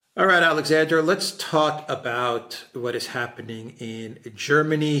All right, Alexander, let's talk about what is happening in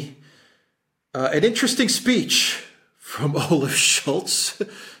Germany. An interesting speech from Olaf Scholz,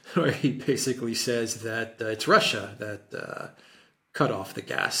 where he basically says that it's Russia that cut off the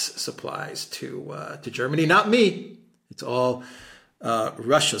gas supplies to Germany, not me. It's all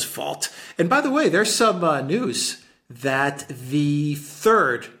Russia's fault. And by the way, there's some news that the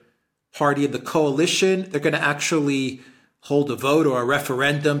third party in the coalition, they're going to actually hold a vote or a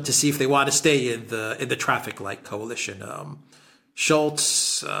referendum to see if they want to stay in the traffic light coalition.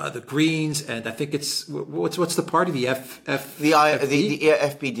 Schultz, the Greens, and I think what's the party? The FPD.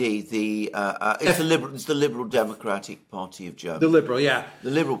 It's the Liberal Democratic Party of Germany. The Liberal, yeah,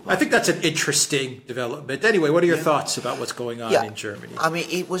 the Liberal Party. I think that's an interesting development. Anyway, what are your thoughts about what's going on in Germany? I mean,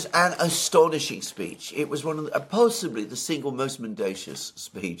 it was an astonishing speech. It was possibly the single most mendacious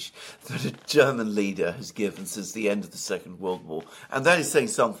speech that a German leader has given since the end of the Second World War, and that is saying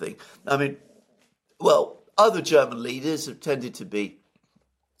something. I mean, well, other German leaders have tended to be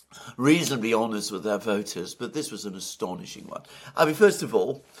reasonably honest with their voters, but this was an astonishing one. I mean, first of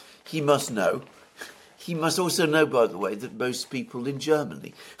all, he must also know, by the way, that most people in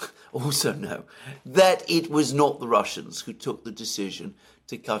Germany also know that it was not the Russians who took the decision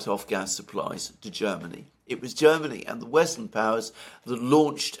to cut off gas supplies to Germany. It was Germany and the Western powers that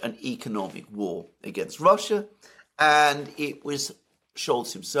launched an economic war against Russia, and it was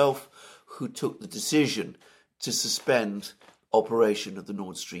Scholz himself who took the decision to suspend operation of the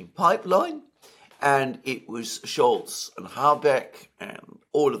Nord Stream pipeline. And it was Scholz and Habeck and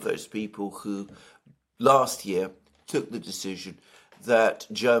all of those people who last year took the decision that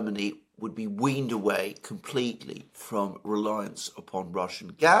Germany would be weaned away completely from reliance upon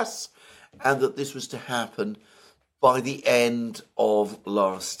Russian gas, and that this was to happen by the end of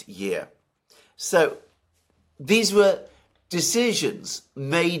last year. So these were decisions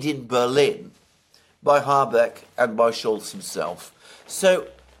made in Berlin by Habeck and by Scholz himself. So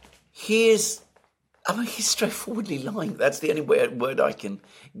he's straightforwardly lying. That's the only word I can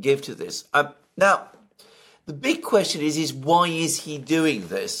give to this. Now, the big question is why is he doing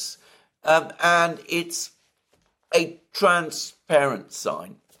this? And it's a transparent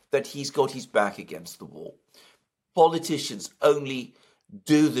sign that he's got his back against the wall. Politicians only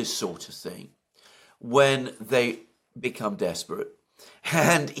do this sort of thing when they become desperate.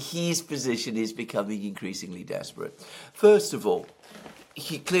 And his position is becoming increasingly desperate. First of all,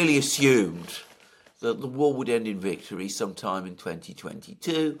 he clearly assumed that the war would end in victory sometime in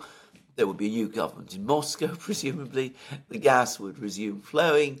 2022. There would be a new government in Moscow, presumably. The gas would resume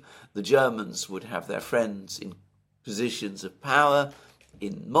flowing. The Germans would have their friends in positions of power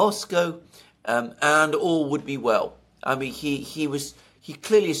in Moscow, and all would be well. I mean, he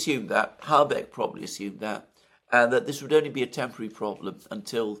clearly assumed that. Habeck probably assumed that. And that this would only be a temporary problem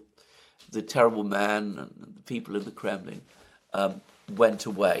until the terrible man and the people in the Kremlin went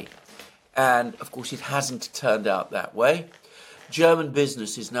away. And, of course, it hasn't turned out that way. German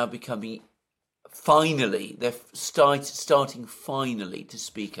business is now becoming, finally, they're starting finally to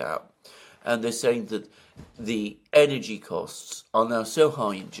speak out. And they're saying that the energy costs are now so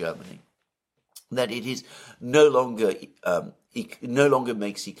high in Germany that it is no longer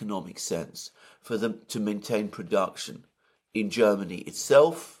makes economic sense for them to maintain production in Germany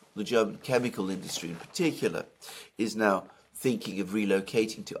itself. The German chemical industry in particular is now thinking of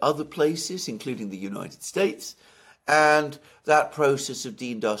relocating to other places, including the United States. And that process of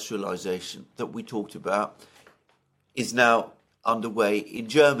deindustrialization that we talked about is now underway in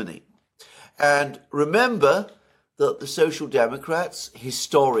Germany. And remember that the Social Democrats,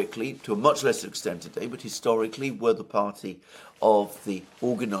 historically, to a much lesser extent today, but historically were the party of the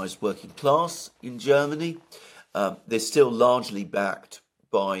organised working class in Germany. They're still largely backed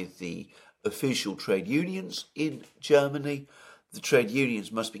by the official trade unions in Germany. The trade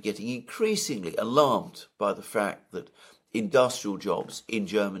unions must be getting increasingly alarmed by the fact that industrial jobs in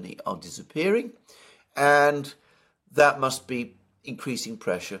Germany are disappearing, and that must be increasing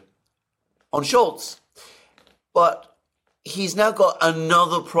pressure on Scholz. But he's now got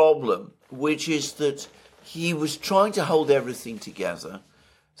another problem, which is that he was trying to hold everything together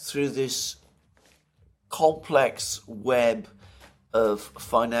through this complex web of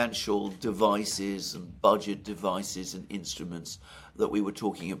financial devices and budget devices and instruments that we were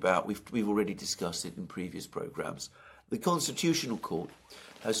talking about. We've already discussed it in previous programs. The Constitutional Court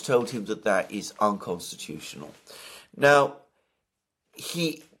has told him that is unconstitutional. Now,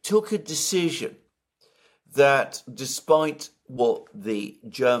 he took a decision that, despite what the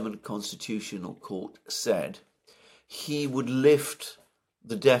German Constitutional Court said, he would lift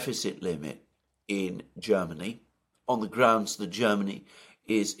the deficit limit in Germany on the grounds that Germany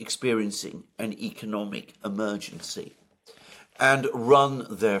is experiencing an economic emergency and run,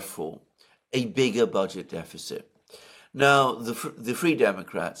 therefore, a bigger budget deficit. Now, the Free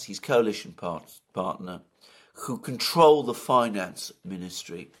Democrats, his coalition partner, who control the finance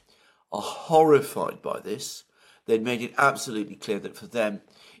ministry, are horrified by this. They've made it absolutely clear that for them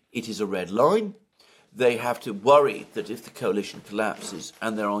it is a red line. They have to worry that if the coalition collapses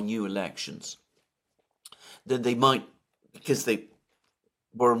and there are new elections, then they might, because they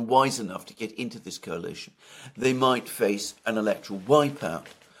were unwise enough to get into this coalition, they might face an electoral wipeout.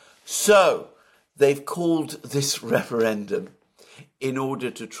 So they've called this referendum in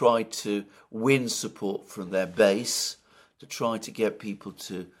order to try to win support from their base, to try to get people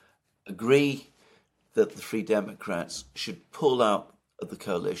to agree that the Free Democrats should pull out of the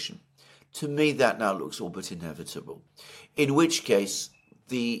coalition. To me, that now looks all but inevitable, in which case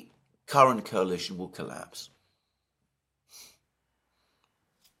the current coalition will collapse.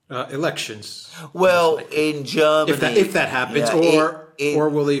 Elections. Well, in Germany... If that happens, or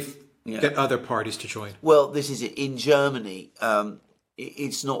will he get other parties to join? Well, this is it. In Germany,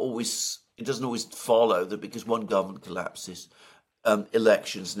 it doesn't always follow that because one government collapses,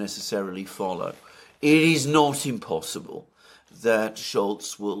 elections necessarily follow. It is not impossible that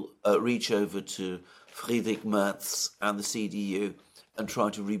Scholz will reach over to Friedrich Merz and the CDU and try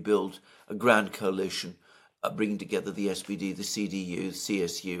to rebuild a grand coalition, bringing together the SPD, the CDU, the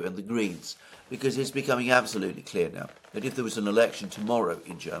CSU and the Greens, because it's becoming absolutely clear now that if there was an election tomorrow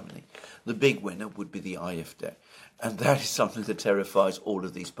in Germany, the big winner would be the AfD. And that is something that terrifies all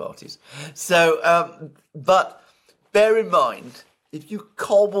of these parties. So, but bear in mind, if you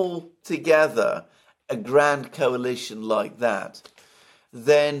cobble together a grand coalition like that,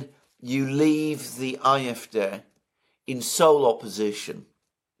 then you leave the AfD in sole opposition.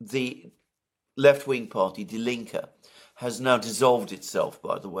 The left-wing party, Die Linke, has now dissolved itself,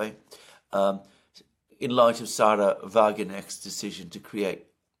 by the way, in light of Sarah Wagenknecht's decision to create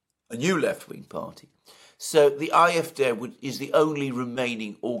a new left-wing party. So the AfD is the only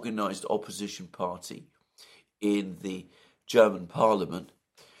remaining organised opposition party in the German parliament.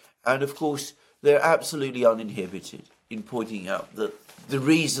 And of course, they're absolutely uninhibited in pointing out that the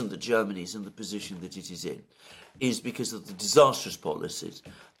reason that Germany is in the position that it is in is because of the disastrous policies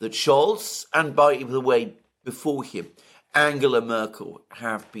that Scholz, and by the way, before him, Angela Merkel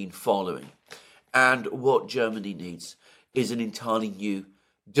have been following. And what Germany needs is an entirely new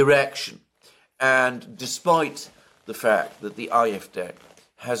direction. And despite the fact that the AfD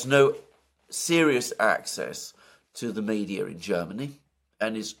has no serious access to the media in Germany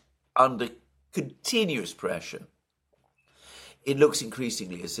and is under continuous pressure, it looks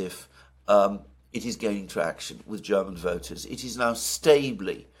increasingly as if it is gaining traction with German voters. It is now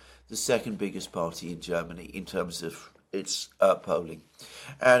stably the second biggest party in Germany in terms of its polling.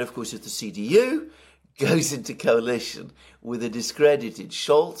 And of course, if the CDU goes into coalition with a discredited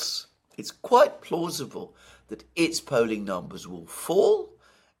Scholz, it's quite plausible that its polling numbers will fall,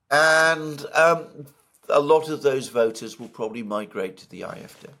 and a lot of those voters will probably migrate to the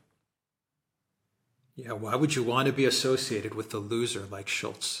AfD. Yeah, why would you want to be associated with a loser like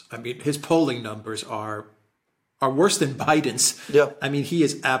Scholz? I mean, his polling numbers are worse than Biden's. Yeah. I mean, he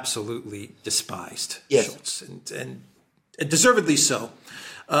is absolutely despised, yes. Scholz, and deservedly so.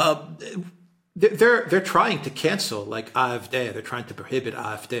 They're trying to cancel, like AfD. They're trying to prohibit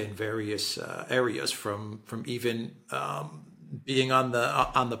AfD in various areas from even being on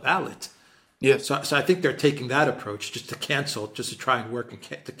the ballot. Yeah. So I think they're taking that approach just to try and work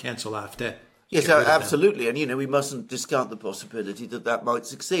to cancel AfD. Yes, absolutely. And, we mustn't discount the possibility that might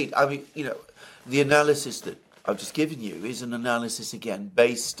succeed. I mean, the analysis that I've just given you is an analysis, again,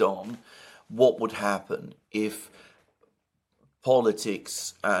 based on what would happen if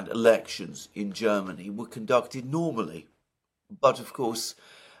politics and elections in Germany were conducted normally. But, of course,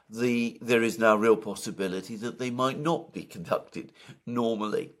 there is now real possibility that they might not be conducted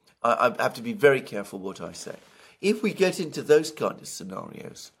normally. I have to be very careful what I say. If we get into those kind of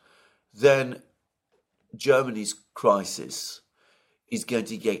scenarios, then Germany's crisis is going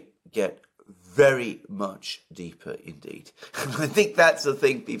to get very much deeper indeed. And I think that's the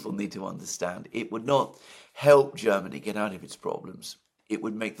thing people need to understand. It would not help Germany get out of its problems. It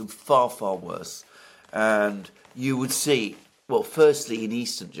would make them far, far worse. And you would see, well, firstly in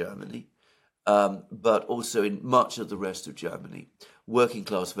Eastern Germany, but also in much of the rest of Germany, working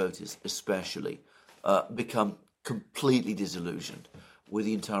class voters especially become completely disillusioned with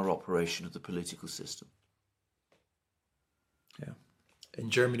the entire operation of the political system. Yeah.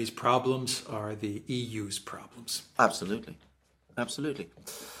 And Germany's problems are the EU's problems. Absolutely. Absolutely.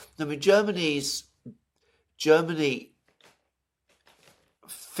 I mean, Germany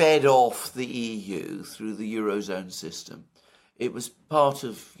fed off the EU through the Eurozone system. It was part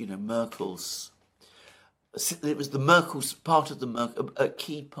of, Merkel's. It was Merkel's part of a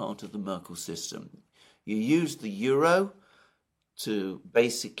key part of the Merkel system. You used the euro to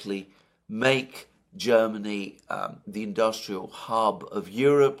basically make Germany the industrial hub of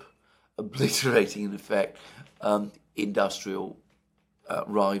Europe, obliterating in effect industrial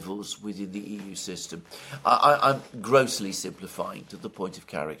rivals within the EU system. I'm grossly simplifying to the point of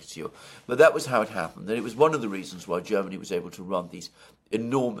caricature, but that was how it happened. And it was one of the reasons why Germany was able to run these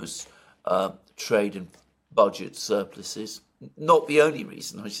enormous trade and budget surpluses. Not the only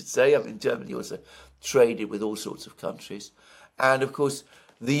reason, I should say. I mean, Germany also traded with all sorts of countries. And of course,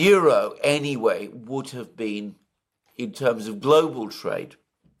 the euro anyway would have been, in terms of global trade,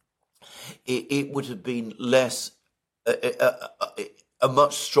 it would have been less, a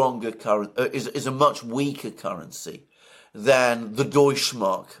much stronger currency, is a much weaker currency than the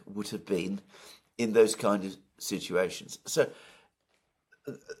Deutschmark would have been in those kind of situations. So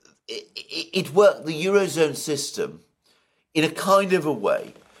it worked, the Eurozone system, in a kind of a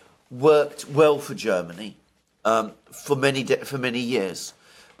way, worked well for Germany for many years.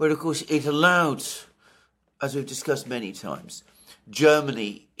 But of course, it allowed, as we've discussed many times,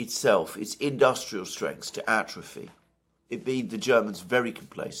 Germany itself, its industrial strengths, to atrophy. It made the Germans very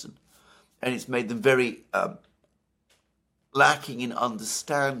complacent, and it's made them very lacking in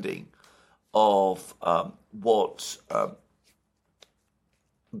understanding of what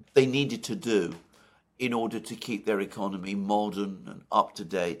they needed to do in order to keep their economy modern and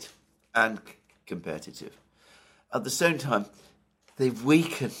up-to-date and competitive. At the same time, they've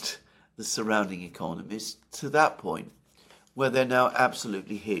weakened the surrounding economies to that point where they're now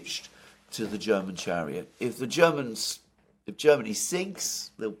absolutely hitched to the German chariot. If Germany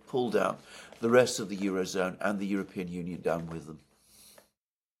sinks, they'll pull down the rest of the Eurozone and the European Union down with them.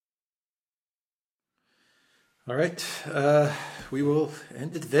 All right. We will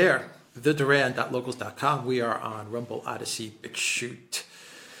end it there. TheDuran.locals.com. We are on Rumble, Odyssey, BitChute,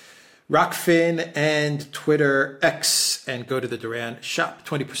 Rockfin, and Twitter X. And go to the Duran shop.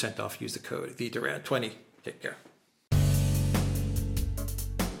 20% off. Use the code TheDuran20. Take care.